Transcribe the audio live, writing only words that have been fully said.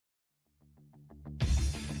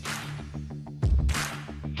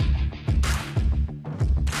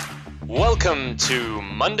Welcome to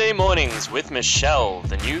Monday Mornings with Michelle,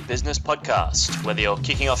 the new business podcast. Whether you're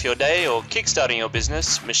kicking off your day or kickstarting your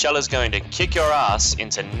business, Michelle is going to kick your ass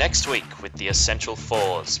into next week with the essential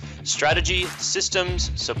fours: strategy,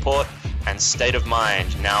 systems, support, and state of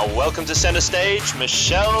mind. Now, welcome to center stage,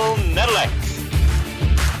 Michelle Nedelec.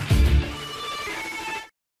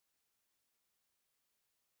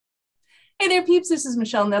 Hey there, peeps. This is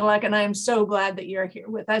Michelle Nedelec, and I am so glad that you're here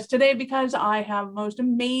with us today because I have most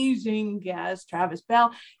amazing guest, Travis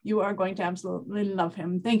Bell. You are going to absolutely love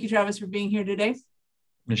him. Thank you, Travis, for being here today.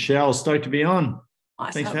 Michelle, stoked to be on.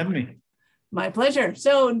 Awesome. Thanks for having me. My pleasure.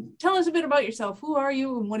 So tell us a bit about yourself. Who are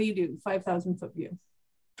you and what do you do? 5,000-foot view.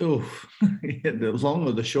 Oh, yeah, the long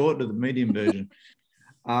or the short or the medium version.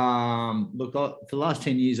 Look, for the last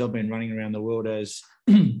 10 years, I've been running around the world as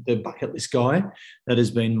the bucket list guy. That has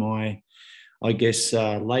been my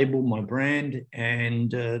label, my brand.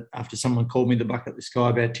 And after someone called me the bucket list guy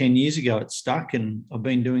about 10 years ago, it stuck, and I've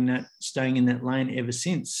been doing that, staying in that lane ever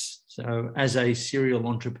since. So as a serial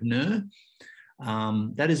entrepreneur,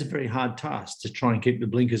 that is a very hard task to try and keep the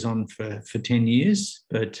blinkers on for 10 years,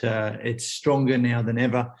 but it's stronger now than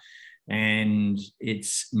ever. And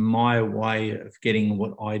it's my way of getting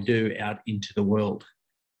what I do out into the world.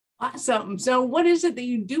 Awesome. So what is it that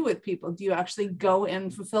you do with people? Do you actually go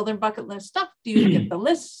and fulfill their bucket list stuff? Do you get the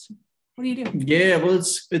lists? What do you do? Yeah, well,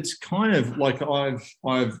 it's kind of like I've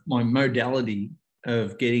my modality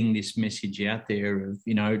of getting this message out there of,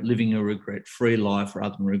 living a regret-free life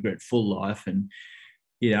rather than regret-full life. And,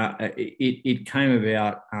 it came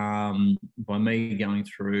about by me going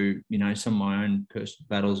through, some of my own personal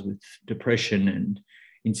battles with depression. And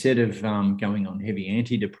instead of going on heavy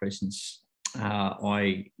antidepressants,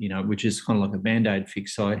 which is kind of like a Band-Aid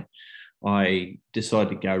fix, I decided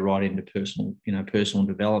to go right into personal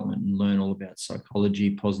development and learn all about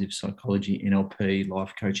psychology, positive psychology, NLP,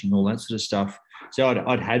 life coaching, all that sort of stuff. So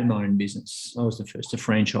I'd had my own business. I was the first to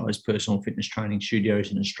franchise personal fitness training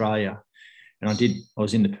studios in Australia. And I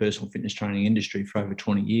was in the personal fitness training industry for over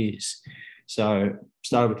 20 years. So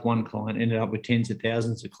started with one client, ended up with tens of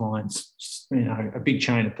thousands of clients, a big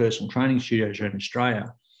chain of personal training studios around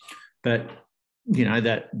Australia. But,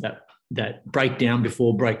 that breakdown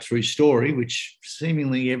before breakthrough story, which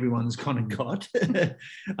seemingly everyone's kind of got.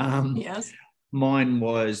 Yes. Mine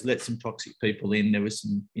was let some toxic people in. There was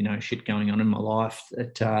some, shit going on in my life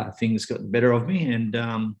that things got the better of me. And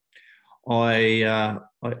I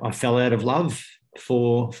fell out of love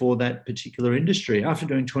for that particular industry. After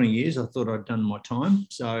doing 20 years, I thought I'd done my time.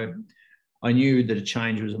 So I knew that a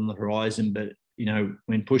change was on the horizon, but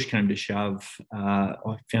when push came to shove,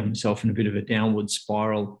 I found myself in a bit of a downward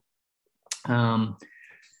spiral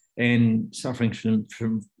and suffering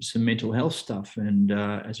from some mental health stuff. And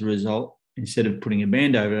as a result, instead of putting a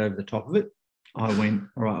Band-Aid over the top of it, I went,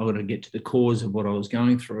 all right, I've got to get to the cause of what I was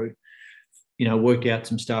going through, worked out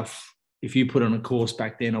some stuff. If you put on a course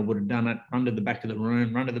back then, I would have done it under the back of the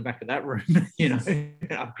room, run to the back of that room,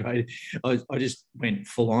 upgraded. I just went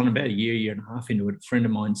full on about a year and a half into it. A friend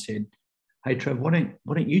of mine said, hey, Trav, why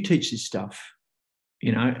don't you teach this stuff?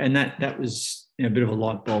 And that was a bit of a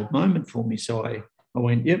light bulb moment for me. So I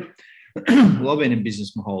went, yep. Well, I've been in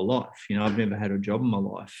business my whole life. I've never had a job in my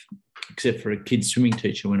life except for a kid's swimming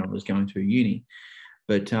teacher when I was going through uni.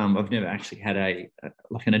 But I've never actually had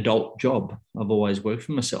an adult job. I've always worked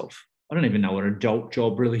for myself. I don't even know what an adult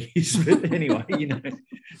job really is, but anyway,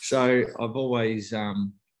 So I've always,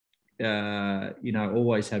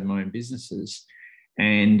 always had my own businesses.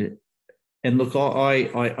 And look,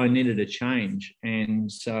 I needed a change.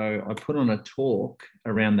 And so I put on a talk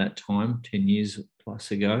around that time, 10 years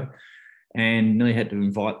plus ago, and nearly had to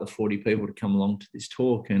invite the 40 people to come along to this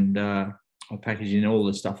talk. And I packaged in all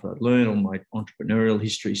the stuff that I'd learned, all my entrepreneurial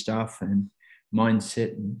history stuff and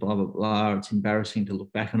mindset and blah, blah, blah. It's embarrassing to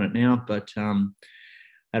look back on it now, but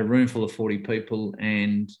had a room full of 40 people.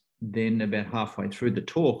 And then about halfway through the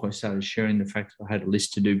talk, I started sharing the fact that I had a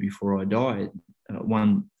list to do before I died.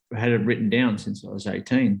 I had it written down since I was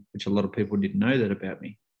 18, which a lot of people didn't know that about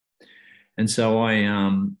me. And so I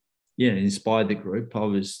inspired the group. I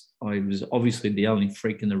was obviously the only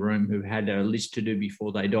freak in the room who had a list to do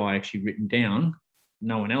before they die actually written down.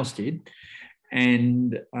 No one else did.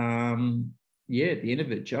 And at the end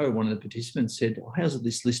of it, Joe, one of the participants, said, oh, how's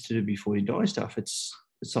this list to do before you die stuff? It's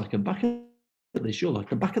like a bucket list. You're like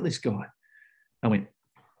the bucket list guy. I went,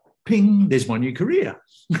 ping, there's my new career.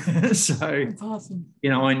 So that's awesome.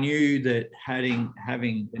 I knew that having,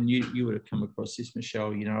 and you would have come across this,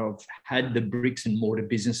 Michelle, I've had the bricks and mortar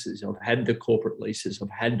businesses. I've had the corporate leases. I've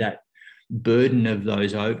had that burden of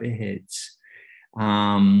those overheads.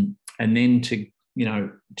 And then to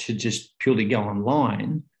just purely go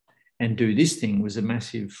online and do this thing was a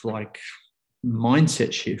massive like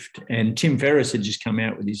mindset shift. And Tim Ferriss had just come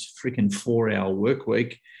out with his freaking 4-hour work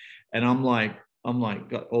week. And I'm like,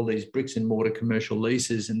 got all these bricks and mortar commercial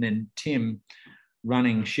leases. And then Tim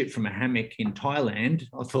running shit from a hammock in Thailand.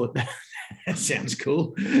 I thought that sounds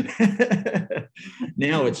cool.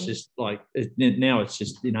 Now it's just like,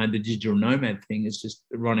 the digital nomad thing is just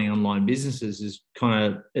running online businesses is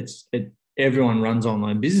kind of, everyone runs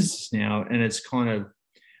online businesses now. And it's kind of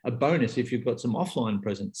a bonus if you've got some offline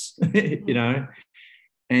presence,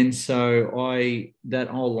 And so that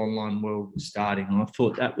whole online world was starting. And I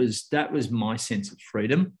thought that was my sense of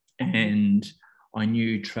freedom. And I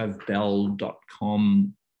knew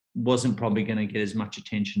travbell.com wasn't probably going to get as much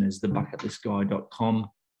attention as the bucketlistguy.com.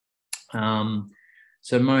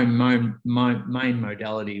 So my main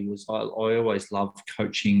modality was I always loved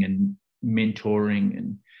coaching and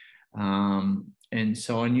mentoring, and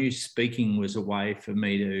so I knew speaking was a way for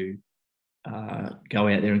me to go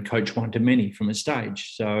out there and coach one-to-many from a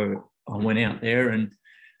stage. So I went out there and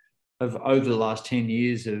over the last 10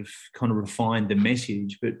 years have kind of refined the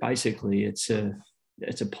message, but basically it's a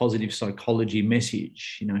positive psychology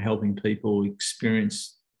message, helping people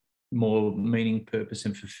experience more meaning, purpose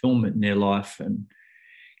and fulfillment in their life. And,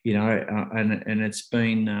 and it's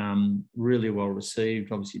been really well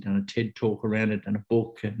received. Obviously done a TED talk around it, done a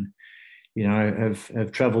book, and,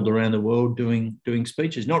 have traveled around the world doing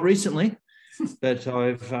speeches. Not recently, but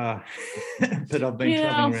I've been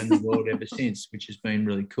traveling around the world ever since, which has been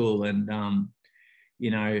really cool. And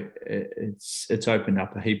it's opened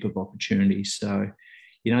up a heap of opportunities. So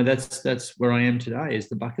that's where I am today, as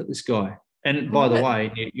the bucket list guy. And by the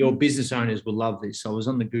way, your business owners will love this. I was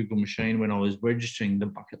on the Google machine when I was registering the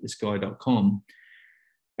bucketlistguy.com,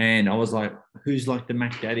 and I was like, who's like the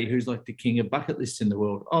Mac Daddy? Who's like the king of bucket lists in the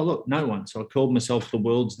world? Oh, look, no one. So I called myself the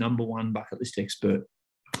world's #1 bucket list expert,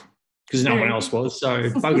 because no one else was. So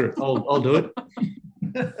bugger it, I'll do it.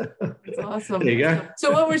 That's awesome. There you go. So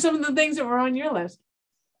what were some of the things that were on your list?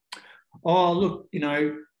 Oh, look,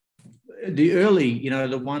 the early,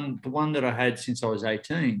 the one that I had since I was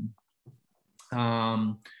 18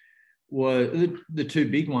 were the two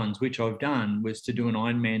big ones, which I've done, was to do an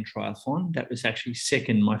Ironman triathlon. That was actually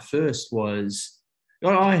second. My first was,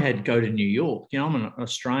 I had to go to New York. I'm an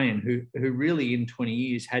Australian who really in 20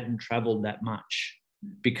 years hadn't traveled that much,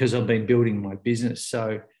 because I've been building my business.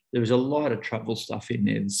 So there was a lot of travel stuff in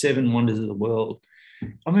there, the 7 wonders of the world.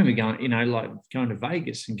 I remember going, like going to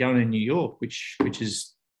Vegas and going to New York, which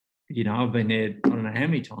is, I've been there, I don't know how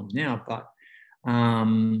many times now, but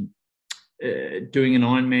doing an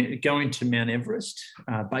Ironman, going to Mount Everest,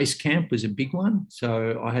 base camp was a big one.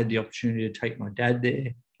 So I had the opportunity to take my dad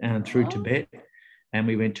there through Tibet, and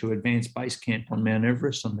we went to advanced base camp on Mount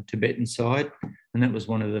Everest on the Tibetan side. And that was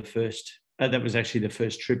one of the first, that was actually the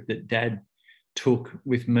first trip that Dad took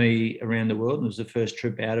with me around the world. And it was the first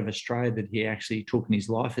trip out of Australia that he actually took in his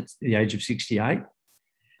life at the age of 68.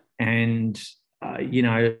 And,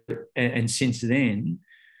 and since then,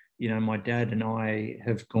 my dad and I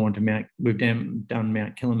have gone to we've done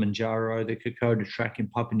Mount Kilimanjaro, the Kokoda Track in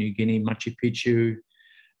Papua New Guinea, Machu Picchu,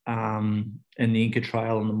 and the Inca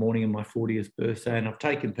Trail on the morning of my 40th birthday. And I've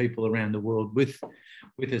taken people around the world with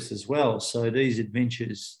us as well. So these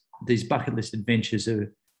adventures, these bucket list adventures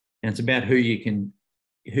and it's about who can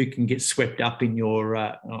get swept up in your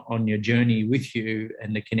on your journey with you,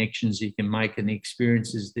 and the connections you can make and the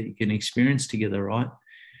experiences that you can experience together, right?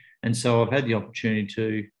 And so I've had the opportunity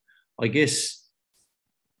to, I guess,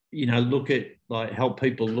 look at, like, help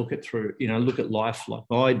people look at life like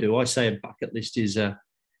I do. I say a bucket list is a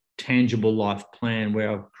tangible life plan,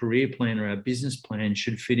 where our career plan or our business plan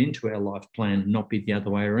should fit into our life plan and not be the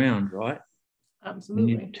other way around, right?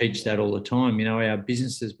 Absolutely. And you teach that all the time. Our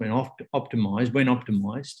businesses, when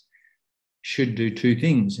optimized, should do two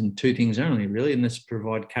things, and two things only, really, and that's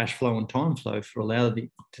provide cash flow and time flow to allow the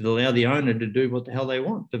owner to do what the hell they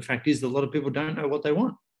want. The fact is that a lot of people don't know what they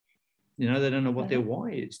want. They don't know what their why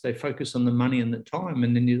is. They focus on the money and the time,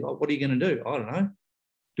 and then you're like, what are you going to do? I don't know.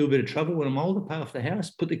 Do a bit of travel when I'm older, pay off the house,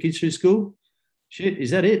 put the kids through school. Shit, is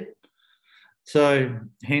that it? So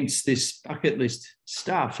hence this bucket list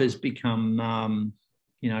stuff has become,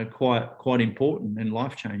 quite important and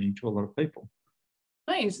life-changing to a lot of people.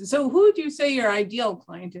 Nice. So who would you say your ideal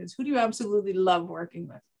client is? Who do you absolutely love working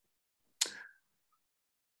with?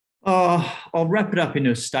 I'll wrap it up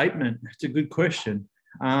into a statement. It's a good question.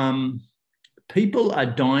 People are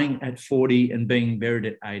dying at 40 and being buried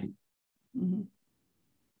at 80. Mm-hmm.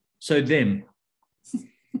 So them.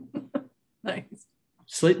 Nice.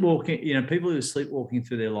 Sleepwalking, people who are sleepwalking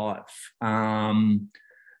through their life,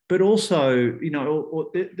 but also,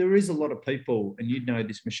 there is a lot of people, and you'd know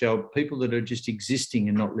this, Michelle, people that are just existing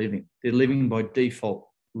and not living. They're living by default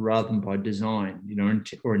rather than by design,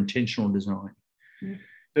 or intentional design. Mm.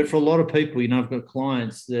 But for a lot of people, I've got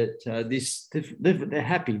clients that they're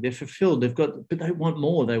happy, they're fulfilled, but they want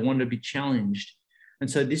more. They want to be challenged.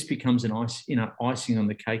 And so this becomes an icing on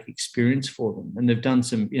the cake experience for them. And they've done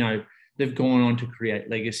some, they've gone on to create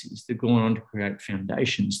legacies. They've gone on to create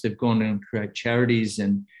foundations. They've gone on to create charities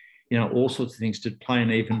and, all sorts of things to play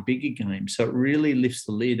an even bigger game. So it really lifts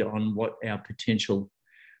the lid on what our potential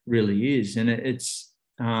really is. And it's,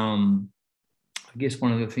 I guess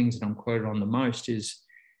one of the things that I'm quoted on the most is,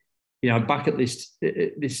 bucket list.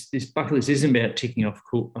 This bucket list isn't about ticking off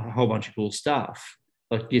a whole bunch of cool stuff.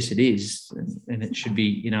 Like, yes, it is, and it should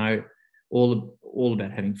be, all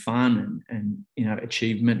about having fun and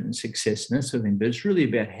achievement and success and that sort of thing. But it's really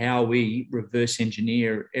about how we reverse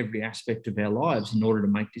engineer every aspect of our lives in order to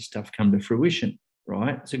make this stuff come to fruition,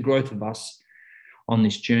 right? It's a growth of us on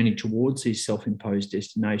this journey towards these self-imposed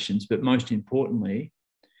destinations. But most importantly,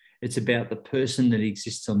 it's about the person that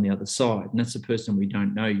exists on the other side. And that's the person we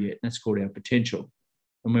don't know yet. And that's called our potential.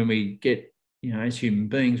 And when we get, as human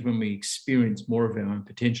beings, when we experience more of our own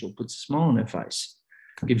potential, it puts a smile on our face,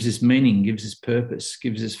 gives us meaning, gives us purpose,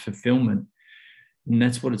 gives us fulfillment. And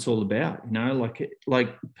that's what it's all about.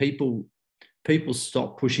 Like people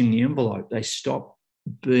stop pushing the envelope. They stop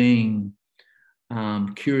being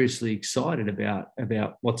curiously excited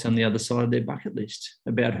about what's on the other side of their bucket list,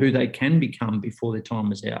 about who they can become before their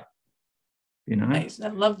time is out. Nice. I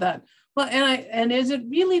love that. Well, and is it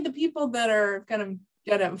really the people that are kind of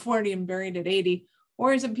dead at 40 and buried at 80,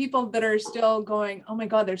 or is it people that are still going, oh my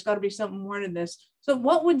God, there's got to be something more to this? So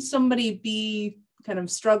what would somebody be kind of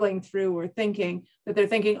struggling through or thinking that they're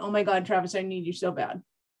thinking, oh my God, Travis, I need you so bad?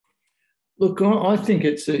 Look, I think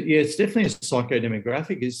it's definitely a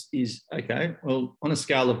psychodemographic is okay. Well, on a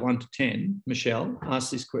scale of 1 to 10, Michelle,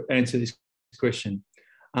 answer this question.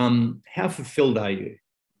 How fulfilled are you?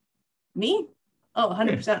 Me? Oh,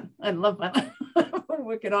 100%. Yeah. I love my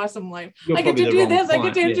wicked awesome life. You're I get to do this. Client, I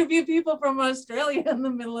get to interview people from Australia in the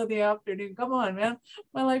middle of the afternoon. Come on, man.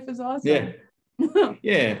 My life is awesome.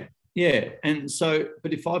 Yeah. Yeah. And so,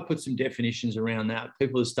 but if I put some definitions around that,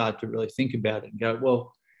 people will start to really think about it and go,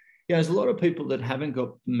 well, there's a lot of people that haven't got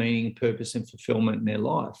meaning, purpose, and fulfillment in their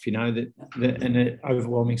life, and an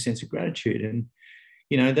overwhelming sense of gratitude.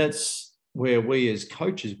 And, that's where we as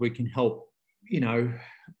coaches, we can help,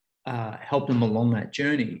 help them along that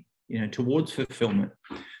journey, towards fulfillment.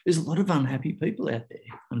 There's a lot of unhappy people out there,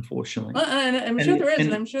 unfortunately. Well, and I'm sure there is.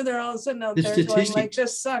 And I'm sure they're all sitting out there going like,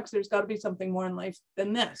 this sucks. There's got to be something more in life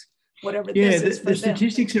than this. Whatever this is for them. The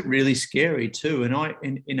statistics are really scary too, and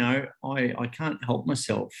I can't help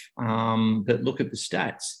myself but look at the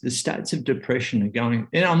stats. The stats of depression are going,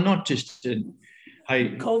 and I'm not just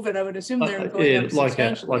COVID. I would assume they're going up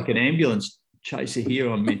like an ambulance chaser here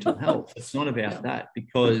on mental health. It's not about that,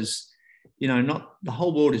 because not the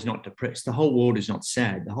whole world is not depressed. The whole world is not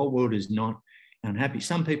sad. The whole world is not unhappy.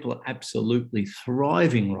 Some people are absolutely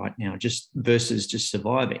thriving right now, versus just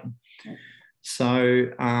surviving.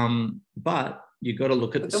 So, but you got to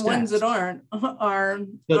look at the stats. Ones that aren't are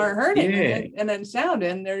hurting and then sound.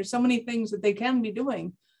 And there's so many things that they can be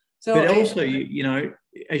doing. So, but also,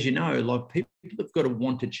 as you know, like people have got to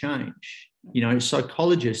want to change.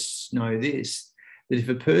 Psychologists know this, that if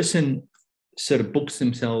a person sort of books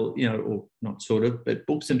themselves, or not sort of, but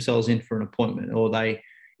books themselves in for an appointment, or they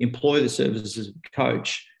employ the services of a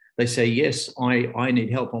coach, they say, yes, I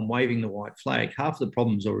need help. I'm waving the white flag. Half the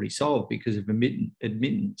problem's already solved because of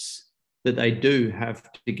admittance that they do have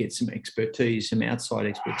to get some expertise, some outside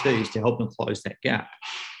expertise to help them close that gap,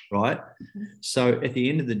 right? Mm-hmm. So at the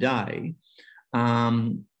end of the day,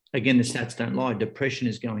 again, the stats don't lie. Depression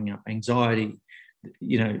is going up, anxiety,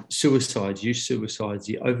 suicides,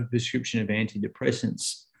 the overprescription of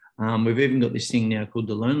antidepressants. We've even got this thing now called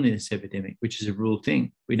the loneliness epidemic, which is a real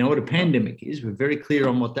thing. We know what a pandemic is. We're very clear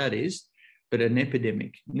on what that is, but an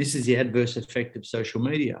epidemic. And this is the adverse effect of social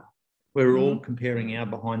media. We're all comparing our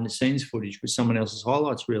behind the scenes footage with someone else's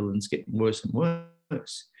highlights reel, and it's getting worse and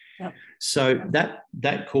worse. Yep. So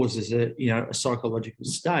that causes a psychological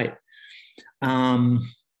state. And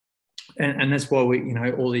that's why we,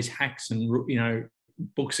 all these hacks and,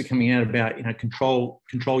 books are coming out about, control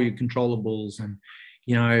your controllables and,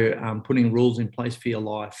 putting rules in place for your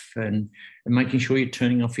life and making sure you're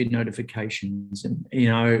turning off your notifications and,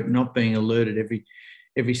 not being alerted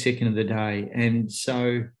every second of the day. And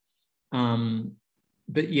so,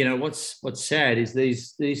 but what's sad is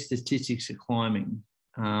these statistics are climbing.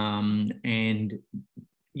 And, then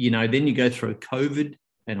you go through a COVID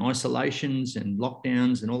and isolations and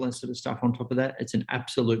lockdowns and all that sort of stuff on top of that, it's an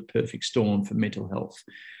absolute perfect storm for mental health.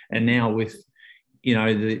 And now with,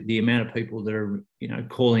 the amount of people that are,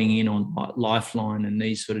 calling in on Lifeline and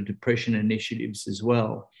these sort of depression initiatives as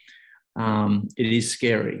well, it is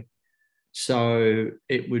scary. So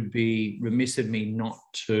it would be remiss of me not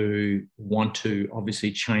to want to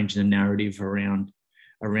obviously change the narrative around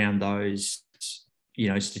those,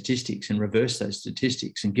 statistics, and reverse those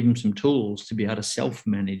statistics and give them some tools to be able to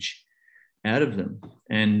self-manage out of them,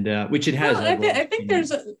 and which it has. Well, I think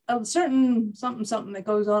there's a certain something that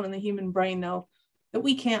goes on in the human brain, though, that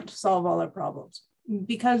we can't solve all our problems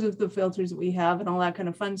because of the filters that we have and all that kind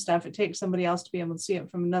of fun stuff. It takes somebody else to be able to see it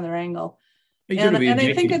from another angle. And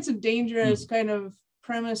I think it's a dangerous kind of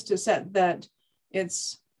premise to set that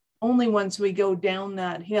it's only once we go down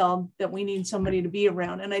that hill that we need somebody to be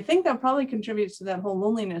around. And I think that probably contributes to that whole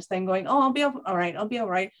loneliness thing, going, oh, I'll be all right. I'll be all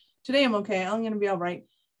right. Today I'm okay. I'm going to be all right.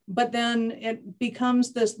 But then it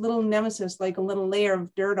becomes this little nemesis, like a little layer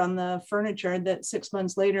of dirt on the furniture that 6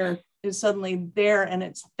 months later is suddenly there, and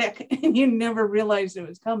it's thick and you never realized it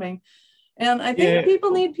was coming. And I think people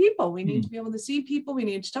need people. We need to be able to see people. We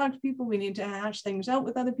need to talk to people. We need to hash things out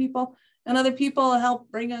with other people, and other people help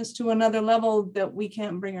bring us to another level that we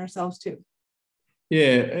can't bring ourselves to.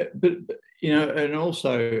 Yeah, but and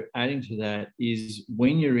also adding to that is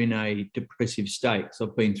when you're in a depressive state, because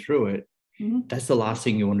I've been through it, that's the last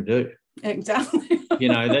thing you want to do. Exactly.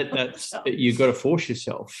 That's you've got to force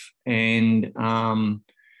yourself, and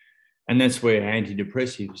that's where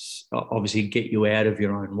antidepressives obviously get you out of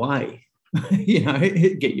your own way.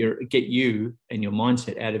 Get you and your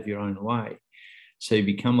mindset out of your own way, so you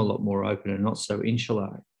become a lot more open and not so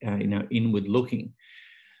insular, inward looking.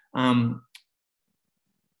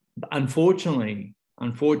 Unfortunately,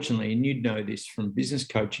 and you'd know this from business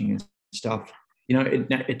coaching and stuff,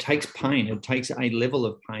 it takes pain. It takes a level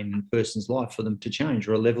of pain in a person's life for them to change,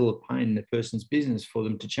 or a level of pain in a person's business for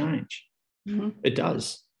them to change. It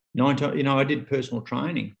does. I did personal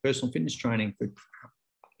fitness training for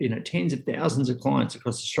tens of thousands of clients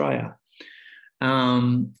across Australia.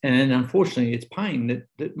 And unfortunately, it's pain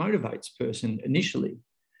that motivates a person initially.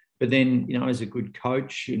 But then, as a good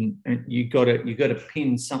coach, and you got to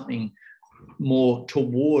pin something more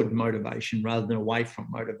toward motivation rather than away from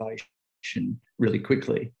motivation really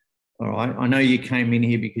quickly. All right. I know you came in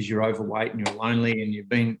here because you're overweight and you're lonely, and you've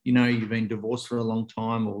been divorced for a long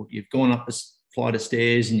time, or you've gone up a flight of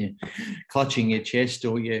stairs and you're clutching your chest,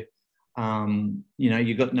 or you've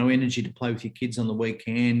got no energy to play with your kids on the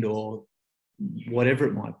weekend, or whatever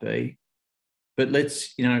it might be. But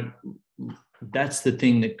that's the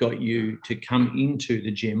thing that got you to come into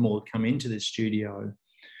the gym or come into the studio.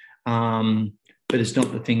 But it's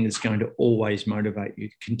not the thing that's going to always motivate you,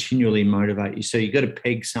 continually motivate you. So you've got to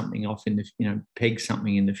peg something off in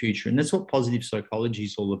the future. And that's what positive psychology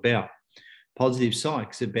is all about. Positive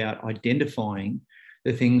psych is about identifying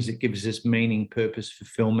the things that gives us meaning, purpose,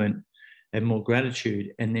 fulfillment, and more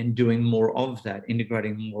gratitude, and then doing more of that,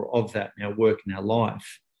 integrating more of that in our work and our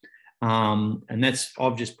life. And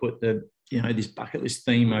I've just put this bucket list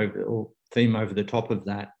theme over the top of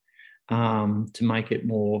that, to make it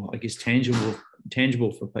more, I guess,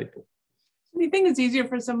 tangible for people. Do you think it's easier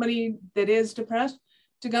for somebody that is depressed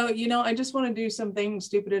to go, I just want to do something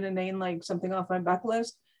stupid and inane, like something off my bucket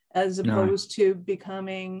list, as opposed to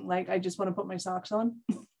becoming like, I just want to put my socks on?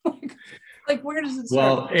 like where does it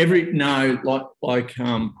start? Well,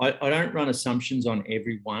 I don't run assumptions on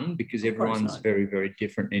everyone, because everyone's very, very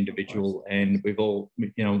different individual, and we've all,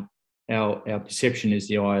 our perception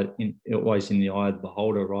is always in the eye of the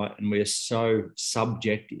beholder, right? And we're so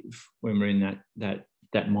subjective when we're in that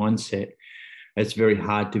mindset. It's very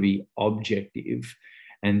hard to be objective,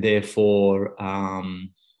 and therefore,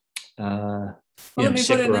 let me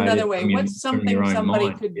put it another way. What's something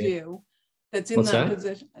somebody could do that's in that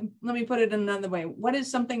position? Let me put it another way. What is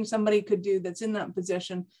something somebody could do that's in that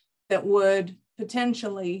position that would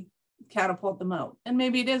potentially catapult them out? And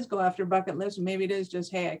maybe it is go after bucket list, and maybe it is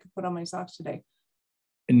just, hey, I could put on my socks today.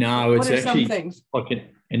 No, it's actually some things?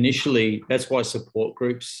 Initially, that's why support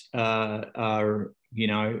groups are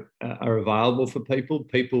available for people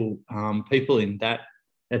in that,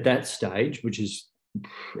 at that stage, which is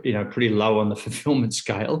pretty low on the fulfillment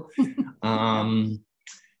scale,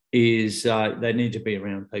 is they need to be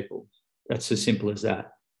around people. That's as simple as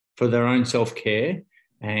that, for their own self-care,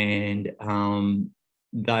 and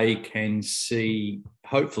they can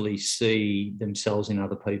hopefully see themselves in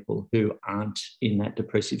other people who aren't in that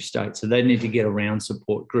depressive state. So they need to get around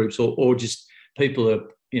support groups, or just people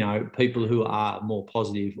who are more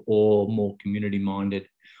positive, or more community minded,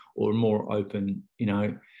 or more open.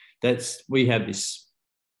 We have this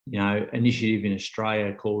initiative in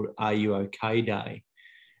Australia called Are You OK Day.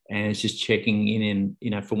 And it's just checking in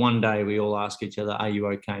and, for one day we all ask each other, are you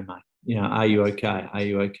okay, mate? Are you okay? Are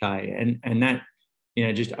you okay? And that,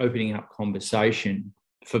 just opening up conversation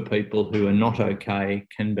for people who are not okay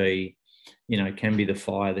can be the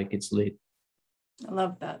fire that gets lit. I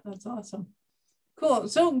love that. That's awesome. Cool.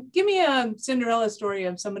 So give me a Cinderella story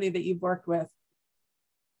of somebody that you've worked with.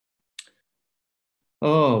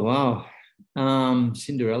 Oh, wow.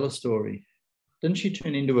 Cinderella story. Didn't she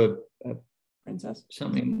turn into a princess?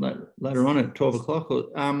 Something later on at 12 o'clock? Or,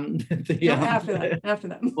 after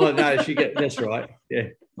that. Well, no, that's right. Yeah,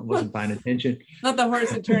 I wasn't paying attention. Not the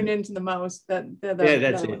horse that turned into the mouse. That's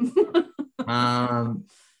it.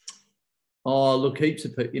 Look, heaps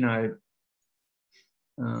of people,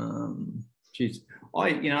 geez, I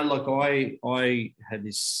had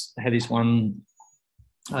this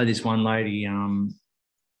one lady.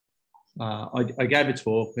 I gave a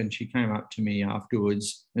talk and she came up to me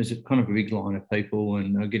afterwards. There's a kind of a big line of people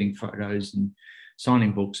and they're getting photos and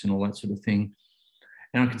signing books and all that sort of thing.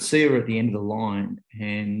 And I could see her at the end of the line,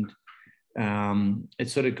 and it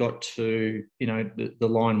sort of got to, the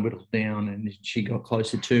line whittled down and she got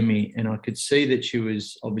closer to me, and I could see that she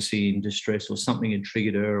was obviously in distress or something had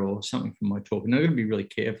triggered her or something from my talk. And I'm going to be really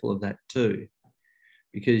careful of that too,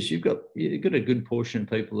 because you've got a good portion of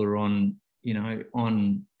people that are on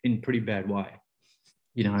in pretty bad way,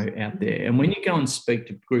 out there. And when you go and speak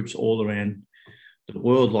to groups all around the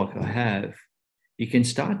world like I have, you can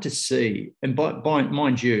start to see, and by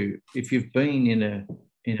mind you, if you've been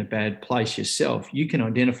in a bad place yourself, you can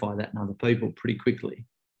identify that in other people pretty quickly.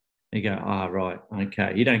 You go, right,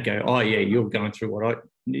 okay. You don't go, yeah, you're going through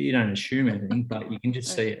you don't assume anything, but you can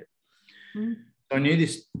just see it. Mm-hmm. So I knew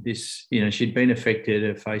this, she'd been affected.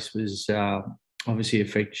 Her face was obviously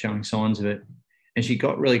affected, showing signs of it. And she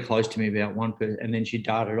got really close to me about one person, and then she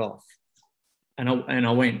darted off. And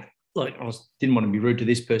I went, like, didn't want to be rude to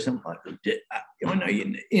this person. I'm like, I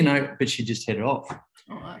know, but she just headed off.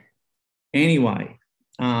 Oh, wow. Anyway,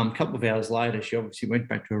 a couple of hours later, she obviously went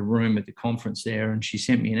back to her room at the conference there, and she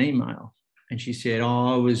sent me an email. And she said,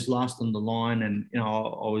 I was last on the line, and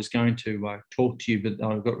I was going to talk to you, but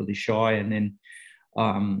I got really shy. And then,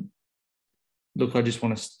 look, I just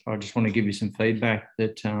want to give you some feedback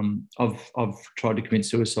that I've tried to commit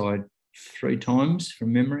suicide 3 times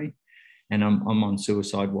from memory, and I'm on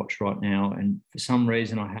suicide watch right now. And for some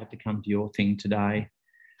reason, I had to come to your thing today,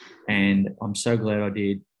 and I'm so glad I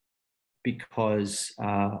did, because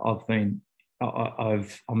I'm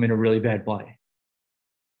in a really bad way.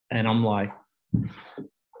 And I'm like,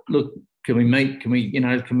 look, can we meet?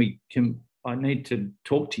 I need to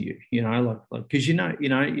talk to you, because you don't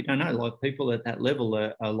know, like, people at that level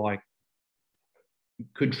are like,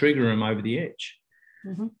 could trigger them over the edge.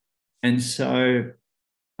 Mm-hmm. And so,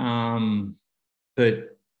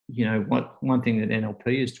 but one thing that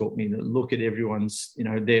NLP has taught me, that look at everyone's,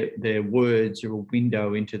 their words are a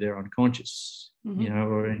window into their unconscious, mm-hmm.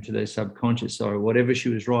 Or into their subconscious. So whatever she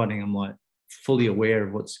was writing, I'm like fully aware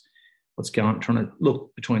of what's going, trying to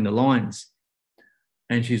look between the lines.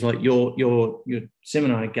 And she's like, your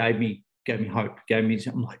seminar gave me hope,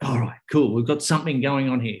 I'm like, all right, cool. We've got something going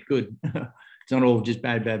on here. Good. It's not all just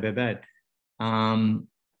bad.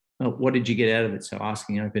 What did you get out of it? So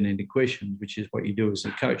asking open-ended questions, which is what you do as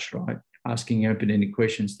a coach, right? Asking open-ended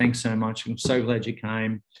questions. Thanks so much. I'm so glad you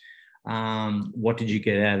came. What did you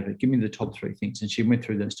get out of it? Give me the top 3 things. And she went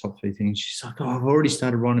through those top 3 things. She's like, I've already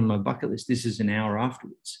started writing my bucket list. This is an hour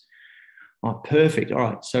afterwards. Oh, perfect. All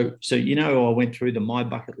right. So I went through the My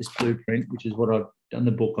Bucket List Blueprint, which is what I've done the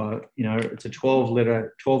book. It's a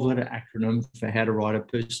 12-letter acronym for how to write a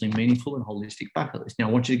personally meaningful and holistic bucket list. Now,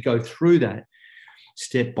 I want you to go through that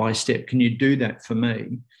step by step. Can you do that for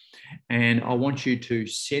me? And I want you to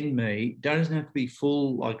send me, doesn't have to be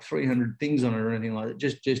full, like 300 things on it or anything like that.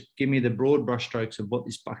 Just give me the broad brushstrokes of what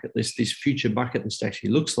this future bucket list actually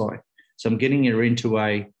looks like. So I'm getting her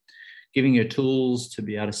giving her tools to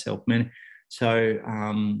be able to self-manage. So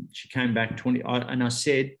she came back and I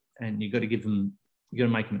said, and you got to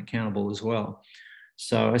make them accountable as well.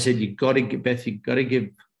 So I said, Beth, you got to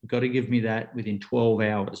give me that within 12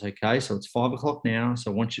 hours. Okay. So it's 5 o'clock now.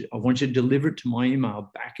 So I want you to deliver it to my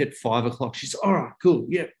email back at 5 o'clock. She's all right, cool.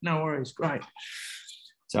 Yeah, no worries. Great.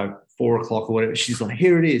 So 4 o'clock or whatever, she's like,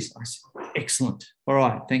 here it is. I said, excellent. All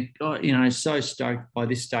right. Thank God. So stoked. By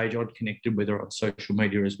this stage, I'd connected with her on social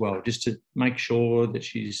media as well, just to make sure that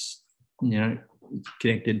she's,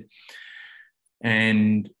 connected.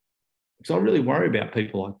 And because I really worry about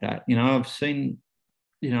people like that. I've seen,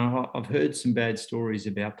 I've heard some bad stories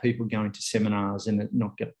about people going to seminars and it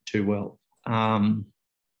not going too well.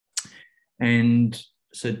 And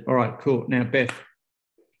said, all right, cool. Now, Beth,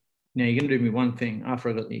 now you're going to do me one thing after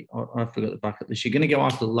I forgot the bucket list. You're going to go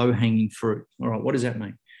after low-hanging fruit. All right, what does that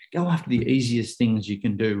mean? Go after the easiest things you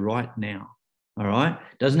can do right now. All right,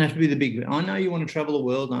 doesn't have to be the big. I know you want to travel the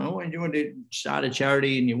world. I know you want to start a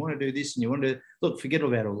charity, and you want to do this, and you want to look. Forget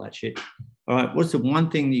about all that shit. All right, what's the one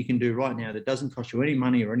thing you can do right now that doesn't cost you any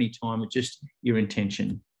money or any time? It's just your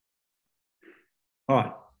intention. All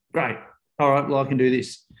right, great. All right, well, I can do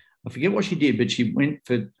this. I forget what she did, but she went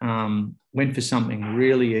for something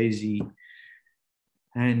really easy,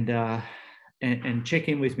 and check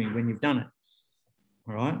in with me when you've done it.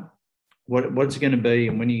 All right, what's it going to be,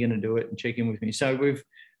 and when are you going to do it, and check in with me. So we've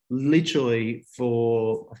literally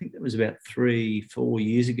for, I think that was about 3-4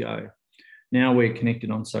 years ago. Now we're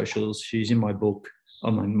connected on socials. She's in my book,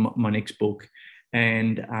 on my next book,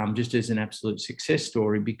 and just as an absolute success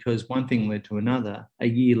story, because one thing led to another. A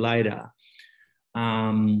year later,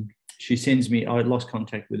 she sends me, I lost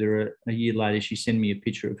contact with her a year later. She sent me a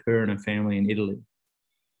picture of her and her family in Italy.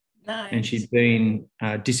 Nice. And she'd been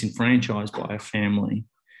disenfranchised by her family.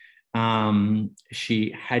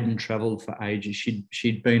 She hadn't traveled for ages.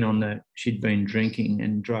 She'd been drinking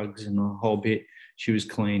and drugs and a whole bit. She was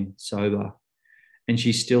clean, sober. And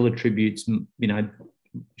she still attributes,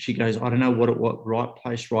 she goes, I don't know what right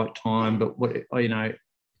place, right time, but and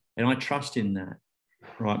I trust in that.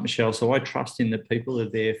 Right, Michelle. So I trust in the people are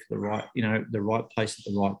there for the right place at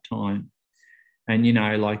the right time. And,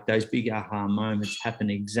 like those big aha moments happen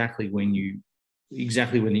exactly when the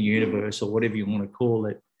universe, or whatever you want to call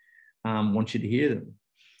it, wants you to hear them.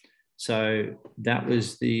 So that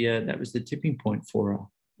was the tipping point for her.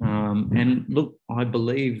 And look, I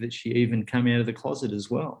believe that she even came out of the closet as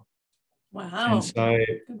well. Wow. And so,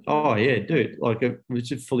 oh yeah, dude, like it was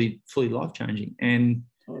just fully life-changing. And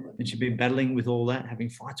she'd been battling with all that, having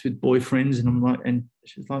fights with boyfriends, and I'm like, and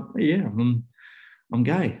she's like, yeah, I'm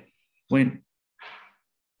gay.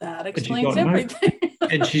 That explains everything.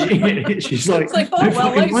 And she's like, it's like, oh, no,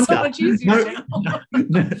 well, life's so much easier now.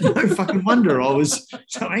 No fucking wonder I was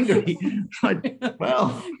so angry.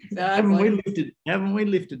 Well, exactly. haven't we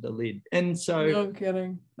lifted the lid? And so, no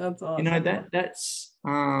kidding, that's awesome. That's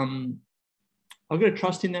I've got to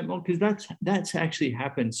trust in that more, because that's actually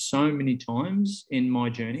happened so many times in my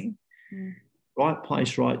journey. Mm. Right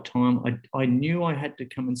place, right time. I knew I had to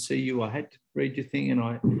come and see you. I had to read your thing,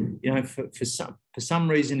 and for some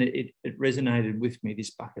reason it resonated with me,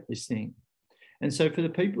 this bucket list thing. And so for the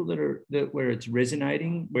people where it's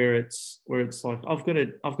resonating, where it's like I've got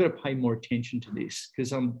to pay more attention to this,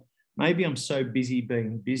 because I'm so busy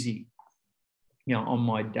being busy, on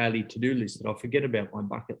my daily to-do list, that I forget about my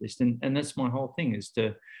bucket list. And that's my whole thing, is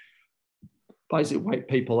to basically wake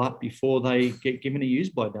people up before they get given a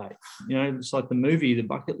use-by date. It's like the movie, The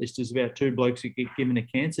Bucket List, is about two blokes who get given a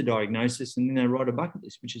cancer diagnosis and then they write a bucket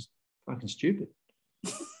list, which is fucking stupid.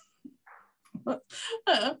 I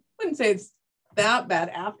wouldn't say it's that bad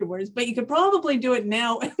afterwards, but you could probably do it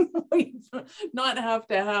now and not have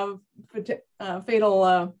to have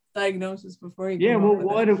fatal diagnosis before you. Yeah,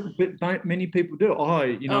 well, but many people do.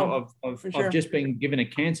 I've just been given a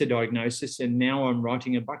cancer diagnosis and now I'm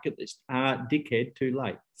writing a bucket list. Dickhead, too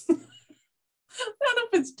late. I don't know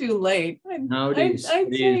if it's too late. No, it is.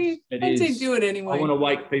 I'd say do it anyway. I want to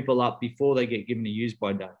wake people up before they get given a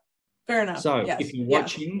use-by date. Fair enough. So if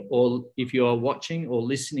you're watching or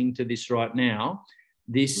listening to this right now,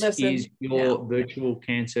 this is your virtual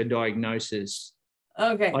cancer diagnosis.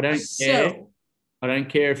 Okay. I don't care. I don't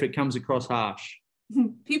care if it comes across harsh.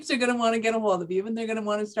 Peeps are going to want to get a hold of you, and they're going to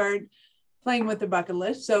want to start playing with their bucket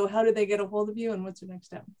list. So how do they get a hold of you, and what's the next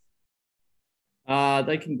step?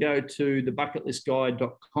 They can go to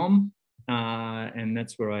thebucketlistguide.com, and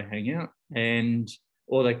that's where I hang out.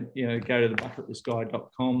 Or they can go to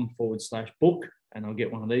thebucketlistguide.com/book, and I'll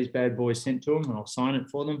get one of these bad boys sent to them, and I'll sign it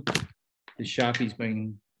for them. The Sharpie's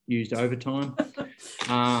being used overtime.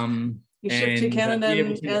 You shipped to Canada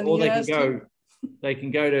and or the they US can go. They can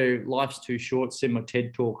go to Life's Too Short, send my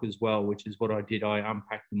TED talk as well, which is what I did. I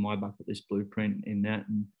unpacked my bucket list blueprint in that,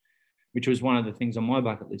 and which was one of the things on my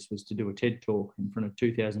bucket list, was to do a TED talk in front of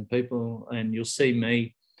 2,000 people, and you'll see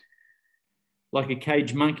me like a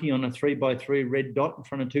cage monkey on a 3x3 red dot in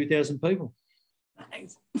front of 2,000 people.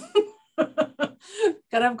 Nice. Gotta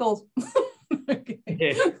have goals. Okay.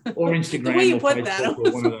 Yeah, or Instagram. The way you or put Facebook that. or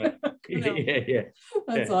one of those. Yeah.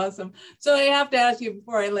 That's awesome. So I have to ask you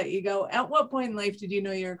before I let you go, at what point in life did you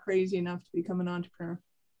know you were crazy enough to become an entrepreneur?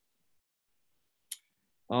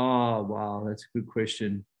 Oh, wow. That's a good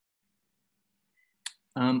question.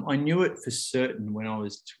 I knew it for certain when I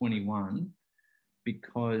was 21,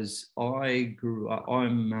 because I grew up,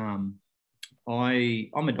 I'm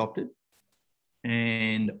adopted.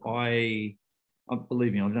 And I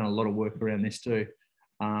believe me, I've done a lot of work around this too.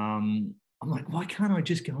 I'm like, why can't I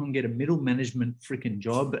just go and get a middle management freaking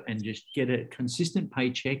job and just get a consistent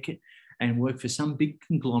paycheck and work for some big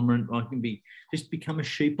conglomerate? I can become a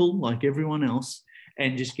sheeple like everyone else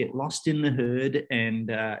and just get lost in the herd and,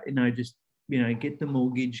 get the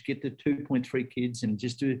mortgage, get the 2.3 kids and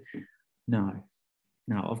just do. No,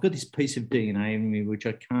 I've got this piece of DNA in me, which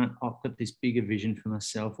I can't, I've got this bigger vision for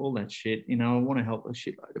myself, all that shit. I want to help a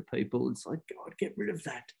shitload of people. It's like, God, get rid of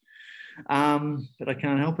that. But I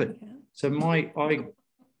can't help it. So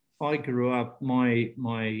I grew up,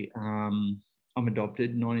 I'm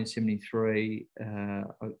adopted, 1973.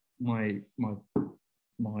 My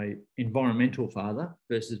environmental father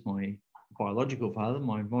versus my biological father,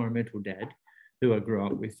 my environmental dad, who I grew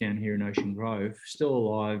up with down here in Ocean Grove, still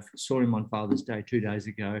alive, saw him on Father's Day 2 days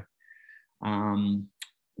ago. When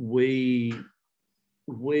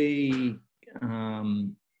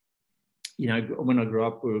I grew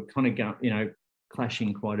up, we were kind of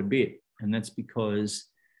clashing quite a bit. And that's because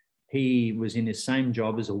he was in his same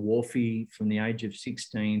job as a wharfie from the age of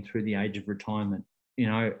 16 through the age of retirement,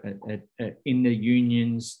 in the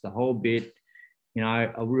unions, the whole bit,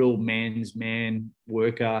 a real man's man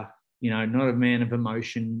worker, not a man of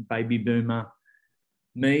emotion, baby boomer.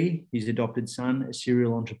 Me, his adopted son, a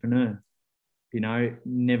serial entrepreneur,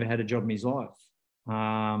 never had a job in his life.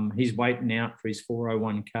 He's waiting out for his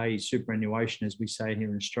 401k, his superannuation, as we say here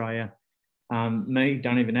in Australia. Me,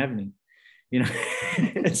 don't even have any.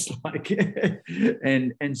 It's like,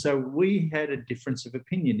 and so we had a difference of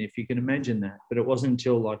opinion, if you can imagine that. But it wasn't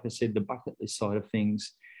until, like I said, the bucket list side of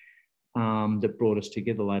things that brought us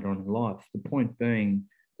together later on in life. The point being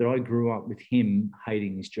that I grew up with him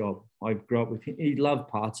hating his job. I grew up with him. He loved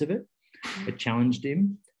parts of it. It challenged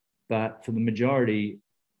him. But for the majority,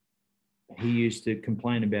 he used to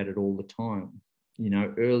complain about it all the time.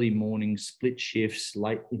 Early mornings, split shifts,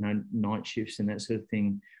 late, night shifts and that sort of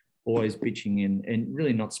thing, always bitching and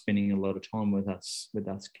really not spending a lot of time with us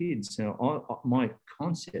kids. So my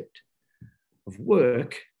concept of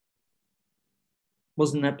work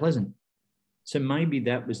wasn't that pleasant. So maybe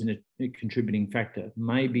that was a contributing factor.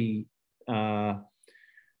 Maybe maybe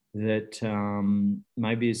there's some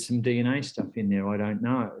DNA stuff in there. I don't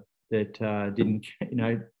know that didn't,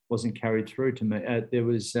 wasn't carried through to me.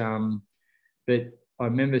 But I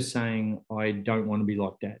remember saying, I don't want to be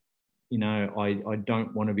like that. I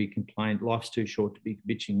don't want to be complained. Life's too short to be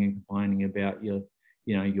bitching and complaining about your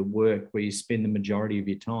work where you spend the majority of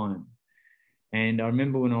your time. And I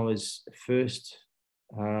remember when I was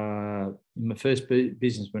in my first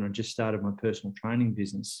business, when I just started my personal training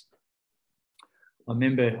business, I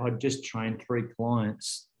remember I'd just trained 3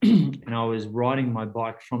 clients and I was riding my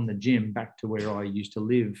bike from the gym back to where I used to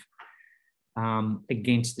live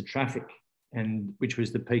against the traffic, and which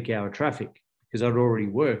was the peak hour traffic, because I'd already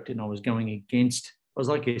worked and I was I was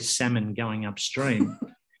like a salmon going upstream.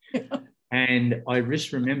 Yeah. And I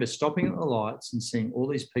just remember stopping at the lights and seeing all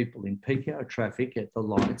these people in peak hour traffic at the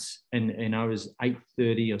lights. And I was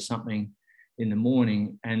 8:30 or something in the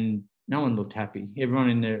morning and no one looked happy. Everyone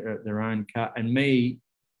in their own car. And me,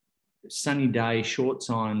 sunny day, shorts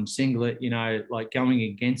on, singlet, like going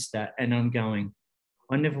against that. And I'm going,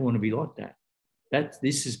 I never want to be like that.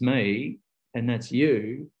 This is me and that's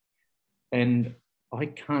you. And I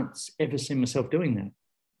can't ever see myself doing that.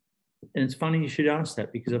 And it's funny you should ask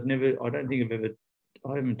that, because I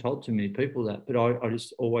haven't told too many people that, but I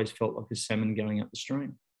just always felt like a salmon going up the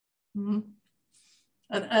stream. Mm-hmm.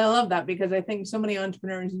 And I love that, because I think so many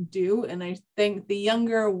entrepreneurs do. And I think the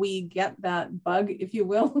younger we get that bug, if you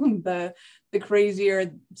will, the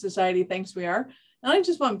crazier society thinks we are. And I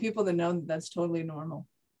just want people to know that that's totally normal.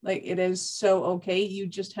 Like, it is so okay. You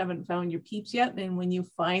just haven't found your peeps yet. And when you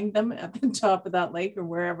find them at the top of that lake or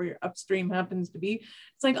wherever your upstream happens to be,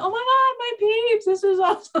 it's like, oh my God, my peeps, this is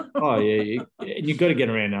awesome. Oh yeah. You've got to get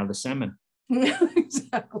around other salmon.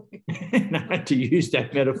 Exactly. To use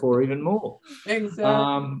that metaphor even more.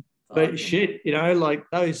 Exactly. But awesome. shit, like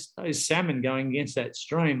those salmon going against that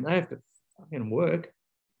stream, they have to fucking work.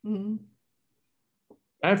 Mm-hmm.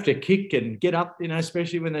 They have to kick and get up,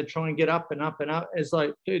 especially when they try and get up and up and up. It's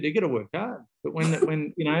like, dude, they got to work hard. But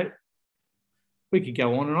when we could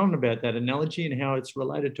go on and on about that analogy and how it's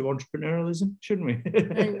related to entrepreneurialism, shouldn't we?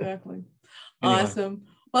 Exactly. Anyway. Awesome.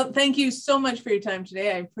 Well, thank you so much for your time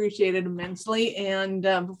today. I appreciate it immensely. And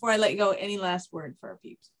before I let you go, any last word for our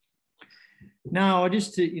peeps? No, I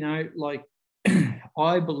just, I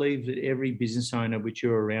believe that every business owner, which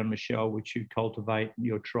you're around, Michelle, which you cultivate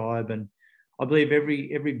your tribe, and I believe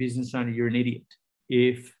every business owner, you're an idiot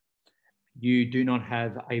if you do not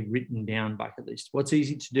have a written down bucket list. What's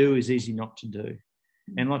easy to do is easy not to do.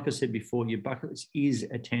 And like I said before, your bucket list is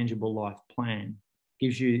a tangible life plan.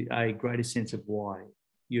 Gives you a greater sense of why,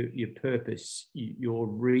 your purpose, your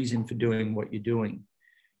reason for doing what you're doing.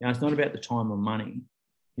 Now, it's not about the time or money.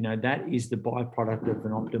 That is the byproduct of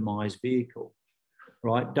an optimized vehicle,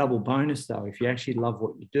 right? Double bonus though, if you actually love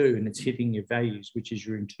what you do and it's hitting your values, which is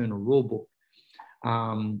your internal rule book,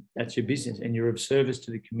 that's your business, and you're of service to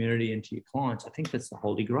the community and to your clients. I think that's the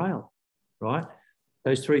holy grail, right?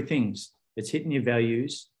 Those three things. It's hitting your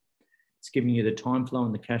values, it's giving you the time flow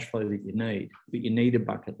and the cash flow that you need, but you need a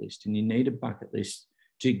bucket list, and you need a bucket list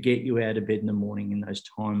to get you out of bed in the morning in those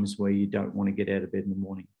times where you don't want to get out of bed in the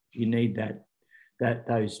morning. You need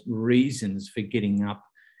those reasons for getting up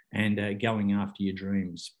and going after your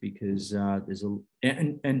dreams, because and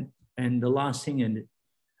the last thing, and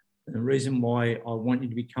the reason why I want you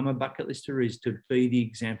to become a bucket lister, is to be the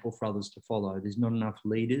example for others to follow. There's not enough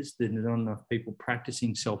leaders. There's not enough people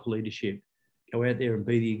practicing self-leadership. Go out there and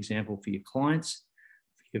be the example for your clients,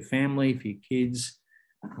 for your family, for your kids,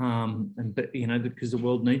 because the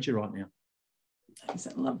world needs you right now. I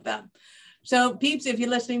love that. So peeps, if you're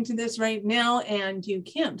listening to this right now and you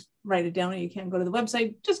can't write it down or you can't go to the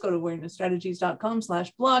website, just go to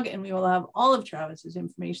awarenessstrategies.com/blog and we will have all of Travis's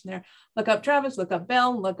information there. Look up Travis, look up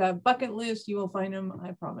Bell, look up Bucket List. You will find him,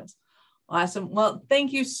 I promise. Awesome. Well,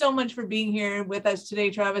 thank you so much for being here with us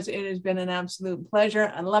today, Travis. It has been an absolute pleasure.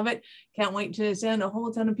 I love it. Can't wait to send a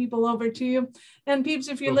whole ton of people over to you. And peeps,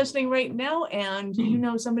 if you're listening right now and you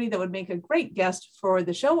know somebody that would make a great guest for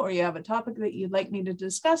the show, or you have a topic that you'd like me to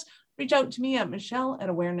discuss, reach out to me at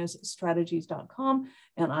michelle@awarenessstrategies.com,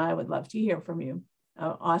 and I would love to hear from you.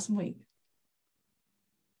 Awesome week.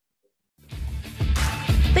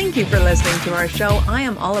 Thank you for listening to our show. I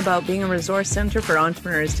am all about being a resource center for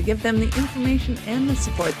entrepreneurs to give them the information and the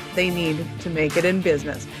support they need to make it in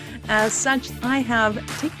business. As such, I have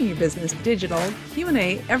Taking Your Business Digital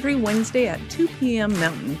Q&A every Wednesday at 2 p.m.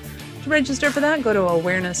 Mountain. To register for that, go to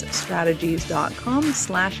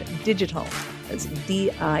awarenessstrategies.com/digital. That's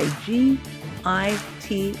DIGITAL.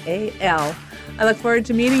 I look forward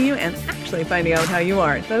to meeting you and actually finding out how you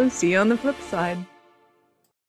are. So see you on the flip side.